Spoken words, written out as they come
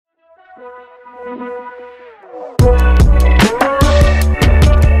Mom,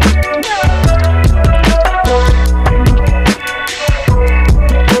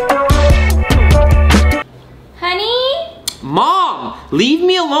 leave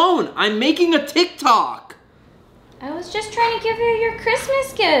me alone. I'm making a TikTok. I was just trying to give you your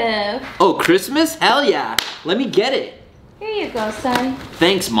Christmas gift. Oh, Christmas? Hell yeah. Let me get it. Here you go, son.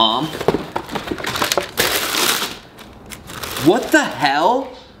 Thanks, Mom. What the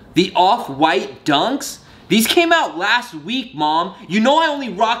hell? The off-white dunks? These came out last week, Mom. You know I only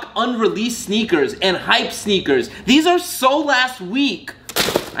rock unreleased sneakers and hype sneakers. These are so last week.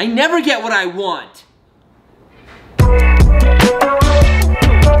 I never get what I want.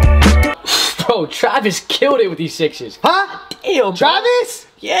 Bro, Travis killed it with these sixes. Huh? Damn, Travis?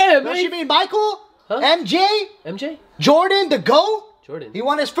 Yeah, man. Don't you mean Michael? Huh? MJ? MJ? Jordan, the GOAT? Jordan. He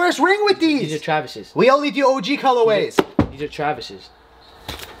won his first ring with these. These are Travis's. We only do OG colorways. These are Travis's.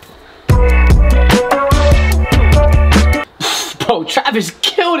 Bro, Travis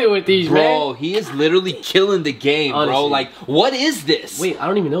killed it with these, man. Bro, he is literally killing the game, Honestly. bro. Like, what is this? Wait, I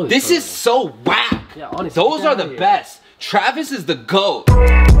don't even know this. This is so whack. Yeah, honestly. Those are the best. Travis is the GOAT.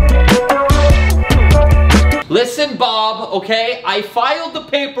 Listen, Bob, okay? I filed the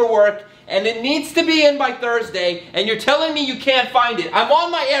paperwork and it needs to be in by Thursday, and you're telling me you can't find it. I'm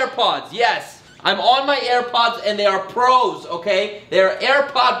on my AirPods, yes. I'm on my AirPods and they are pros, okay? They are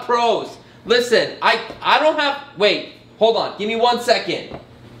AirPod Pros. Listen, I don't have, wait, hold on, give me 1 second.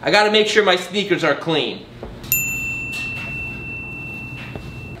 I gotta make sure my sneakers are clean.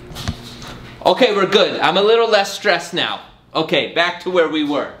 Okay, we're good. I'm a little less stressed now. Okay, back to where we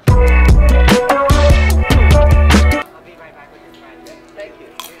were.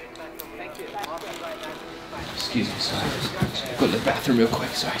 Excuse me, sorry. Go to the bathroom real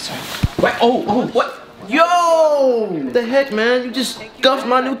quick. Sorry. What? Oh, what? Yo! What the heck, man? You just scuffed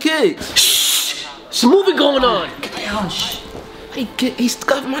my new kicks. Shh! There's a movie going on. Get down, shh. He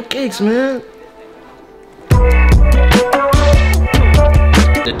scuffed my kicks, man.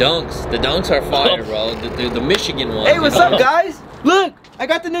 The dunks are fire, bro. The Michigan ones. Hey, what's up, guys? Look, I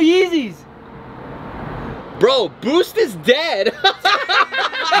got the new Yeezys. Bro, Boost is dead.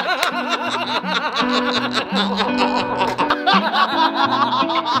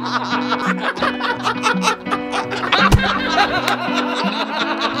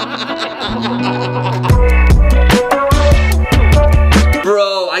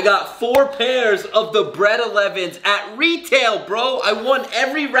 Bro, I got 4 pairs of the Bread 11s at retail, bro. I won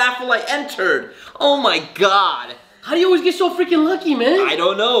every raffle I entered. Oh my god. How do you always get so freaking lucky, man? I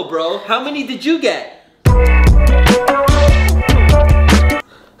don't know, bro. How many did you get?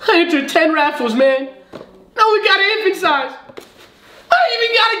 I entered 10 raffles, man. Now we got an infant size. I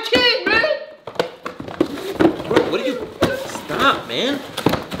even got a kid, man. Bro, what did you... Stop, man.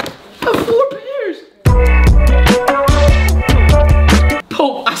 I have 4 pairs.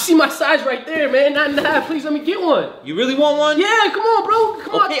 Oh, I see my size right there, man. 9.5. Please let me get one. You really want one? Yeah, come on, bro.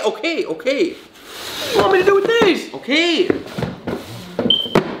 Come on. Okay. What do you want me to do with this? Okay.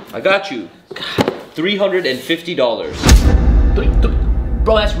 I got you. $350.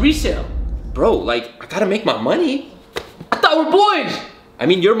 Bro, that's resale. Bro, like, I gotta make my money. I thought we're boys. I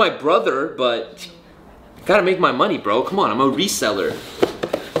mean, you're my brother, but I gotta make my money, bro. Come on, I'm a reseller.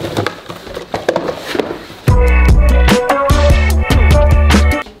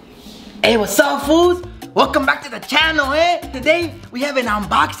 Hey, what's up, fools? Welcome back to the channel, eh? Today, we have an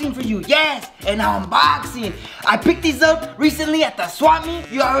unboxing for you. Yes, an unboxing. I picked these up recently at the swap meet.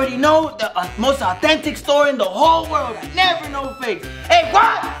 You already know, the most authentic store in the whole world. Never no fakes. Hey,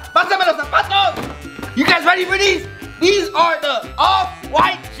 what? Pásame los zapatos. You guys ready for these? These are the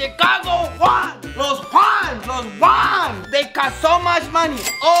off-white Chicago ones. Los Juans. They cost so much money.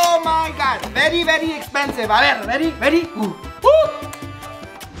 Oh my God. Very, very expensive. A ver, ready? Woo.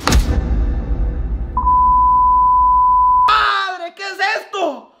 ¿Qué es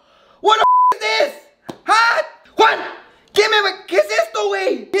esto? What the is this? Huh? Juan, ¿qué es esto,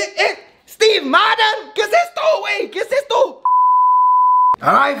 güey? Steve Madden, ¿qué es esto, güey? ¿Qué es esto?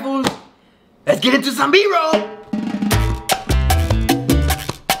 Alright, fools. Let's get into some B-roll.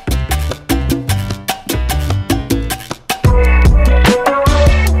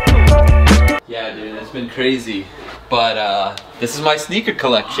 Yeah, dude, it's been crazy. But, this is my sneaker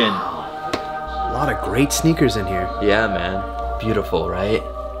collection. A lot of great sneakers in here. Yeah, man. Beautiful, right?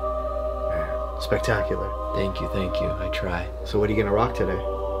 Spectacular. Thank you. I try. So what are you gonna rock today?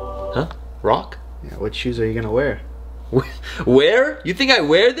 Huh? Rock? Yeah, what shoes are you gonna wear? Wear? You think I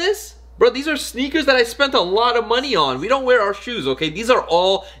wear this? Bro, these are sneakers that I spent a lot of money on. We don't wear our shoes, okay? These are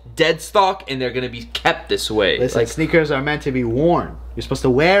all dead stock and they're gonna be kept this way. Listen, sneakers are meant to be worn. You're supposed to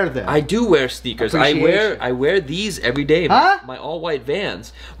wear them. I do wear sneakers. I wear these every day. Huh? My all-white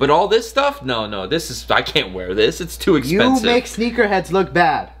Vans. But all this stuff? No, I can't wear this. It's too expensive. You make sneakerheads look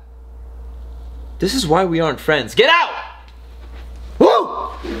bad. This is why we aren't friends. Get out! Woo!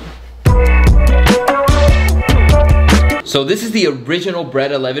 So this is the original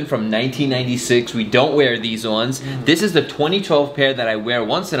Bread 11 from 1996. We don't wear these ones. This is the 2012 pair that I wear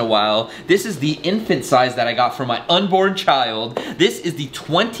once in a while. This is the infant size that I got for my unborn child. This is the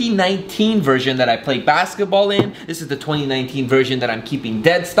 2019 version that I play basketball in. This is the 2019 version that I'm keeping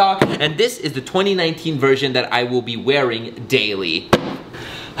dead stock. And this is the 2019 version that I will be wearing daily.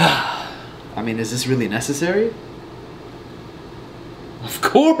 I mean, is this really necessary? Of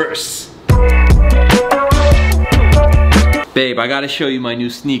course. Babe, I gotta show you my new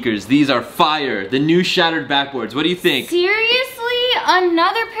sneakers. These are fire. The new shattered backboards. What do you think? Seriously?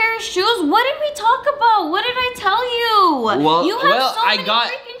 Another pair of shoes? What did we talk about? What did I tell you? Well, you have so many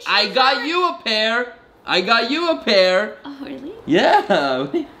freaking shoes. I got you a pair. I got you a pair. Oh, really? Yeah.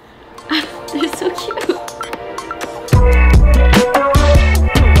 They're so cute.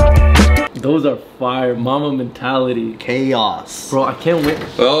 Those are fire, mama mentality. Chaos. Bro, I can't wait.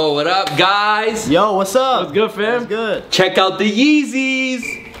 Oh, what up, guys? Yo, what's up? What's good, fam? What's good? Check out the Yeezys.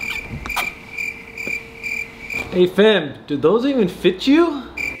 Hey, fam, do those even fit you?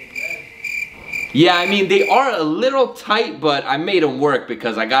 Yeah, I mean, they are a little tight, but I made them work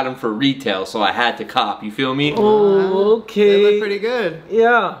because I got them for retail, so I had to cop. You feel me? Oh, okay. They look pretty good.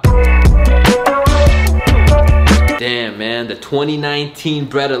 Yeah. Damn, man, the 2019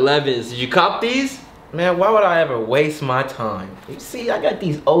 Bread 11s. Did you cop these? Man, why would I ever waste my time? You see, I got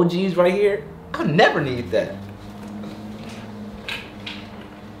these OGs right here. I never need that.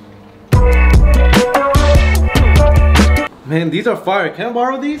 Man, these are fire. Can I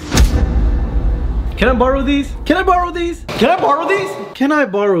borrow these? Can I borrow these? Can I borrow these? Can I borrow these? Can I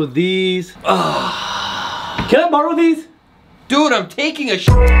borrow these? Can I borrow these? Dude, I'm taking a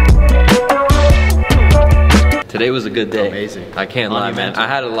Today was a good day. Amazing. I can't lie, man. I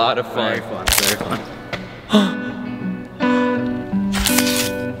had a lot of fun. Very fun, very fun.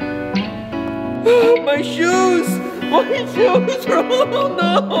 My shoes! My shoes! Oh,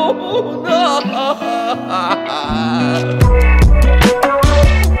 no!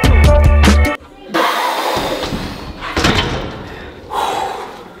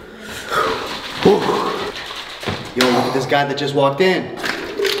 Yo, look at this guy that just walked in.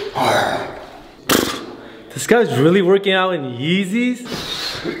 This guy's really working out in Yeezys?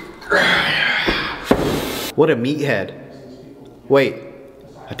 What a meathead. Wait,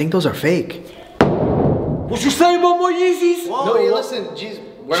 I think those are fake. What you say about my Yeezys? Whoa, No, hey, what- listen, jeez,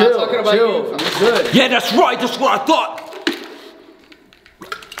 we're Chill, not talking about chill. you. Good. Yeah, that's right. That's what I thought.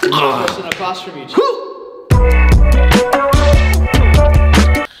 I'm the person across from you.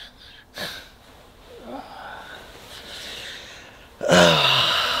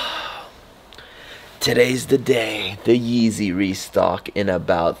 Today's the day. The Yeezy restock in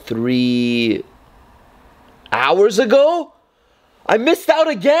about 3 hours ago? I missed out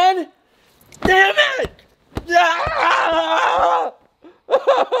again? Damn it! Ah!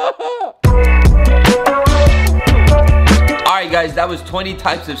 Alright guys, that was 20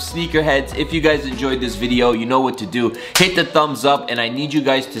 types of sneakerheads. If you guys enjoyed this video, you know what to do. Hit the thumbs up, and I need you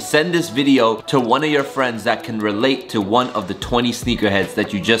guys to send this video to one of your friends that can relate to one of the 20 sneakerheads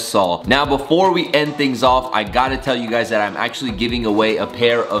that you just saw. Now before we end things off, I gotta tell you guys that I'm actually giving away a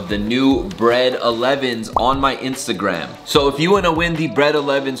pair of the new Bread 11s on my Instagram. So if you wanna win the Bread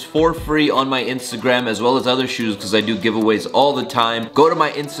 11s for free on my Instagram, as well as other shoes, because I do giveaways all the time, go to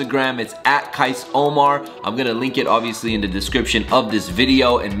my Instagram. It's at qiasomar. I'm gonna link it obviously in the description of this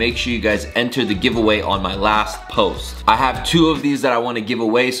video, and make sure you guys enter the giveaway on my last post. I have 2 of these that I want to give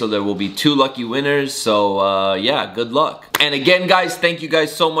away, so there will be 2 lucky winners. So yeah, good luck. And again guys, thank you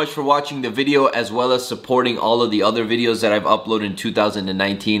guys so much for watching the video, as well as supporting all of the other videos that I've uploaded in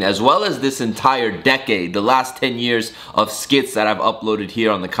 2019, as well as this entire decade, the last 10 years of skits that I've uploaded here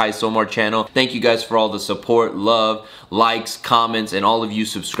on the qiasomar channel. Thank you guys for all the support, love, likes, comments, and all of you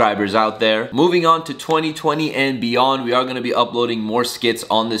subscribers out there. Moving on to 2020 and beyond, we are going to be uploading more skits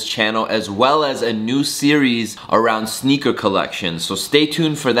on this channel, as well as a new series around sneaker collections. So stay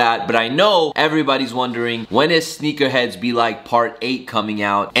tuned for that. But I know everybody's wondering, when is Sneakerheads Be Like Part 8 coming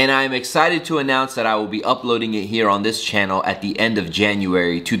out? And I'm excited to announce that I will be uploading it here on this channel at the end of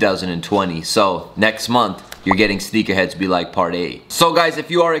January 2020. So next month. you're getting Sneakerheads Be Like Part 8. So guys, if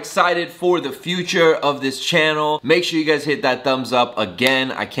you are excited for the future of this channel, make sure you guys hit that thumbs up.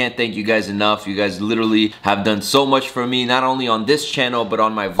 Again, I can't thank you guys enough. You guys literally have done so much for me, not only on this channel, but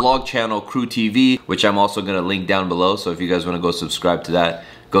on my vlog channel, Crew TV, which I'm also gonna link down below. So if you guys wanna go subscribe to that,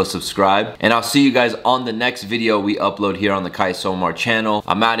 go subscribe. And I'll see you guys on the next video we upload here on the qiasomar channel.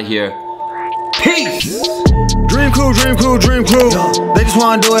 I'm out of here. Peace! Dream crew, dream crew, dream crew. They just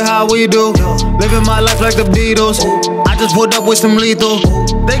wanna do it how we do. Living my life like the Beatles. I just pulled up with some lethal.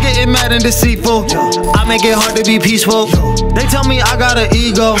 They getting mad and deceitful. I make it hard to be peaceful. They tell me I got an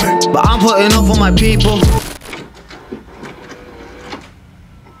ego, but I'm putting up for my people.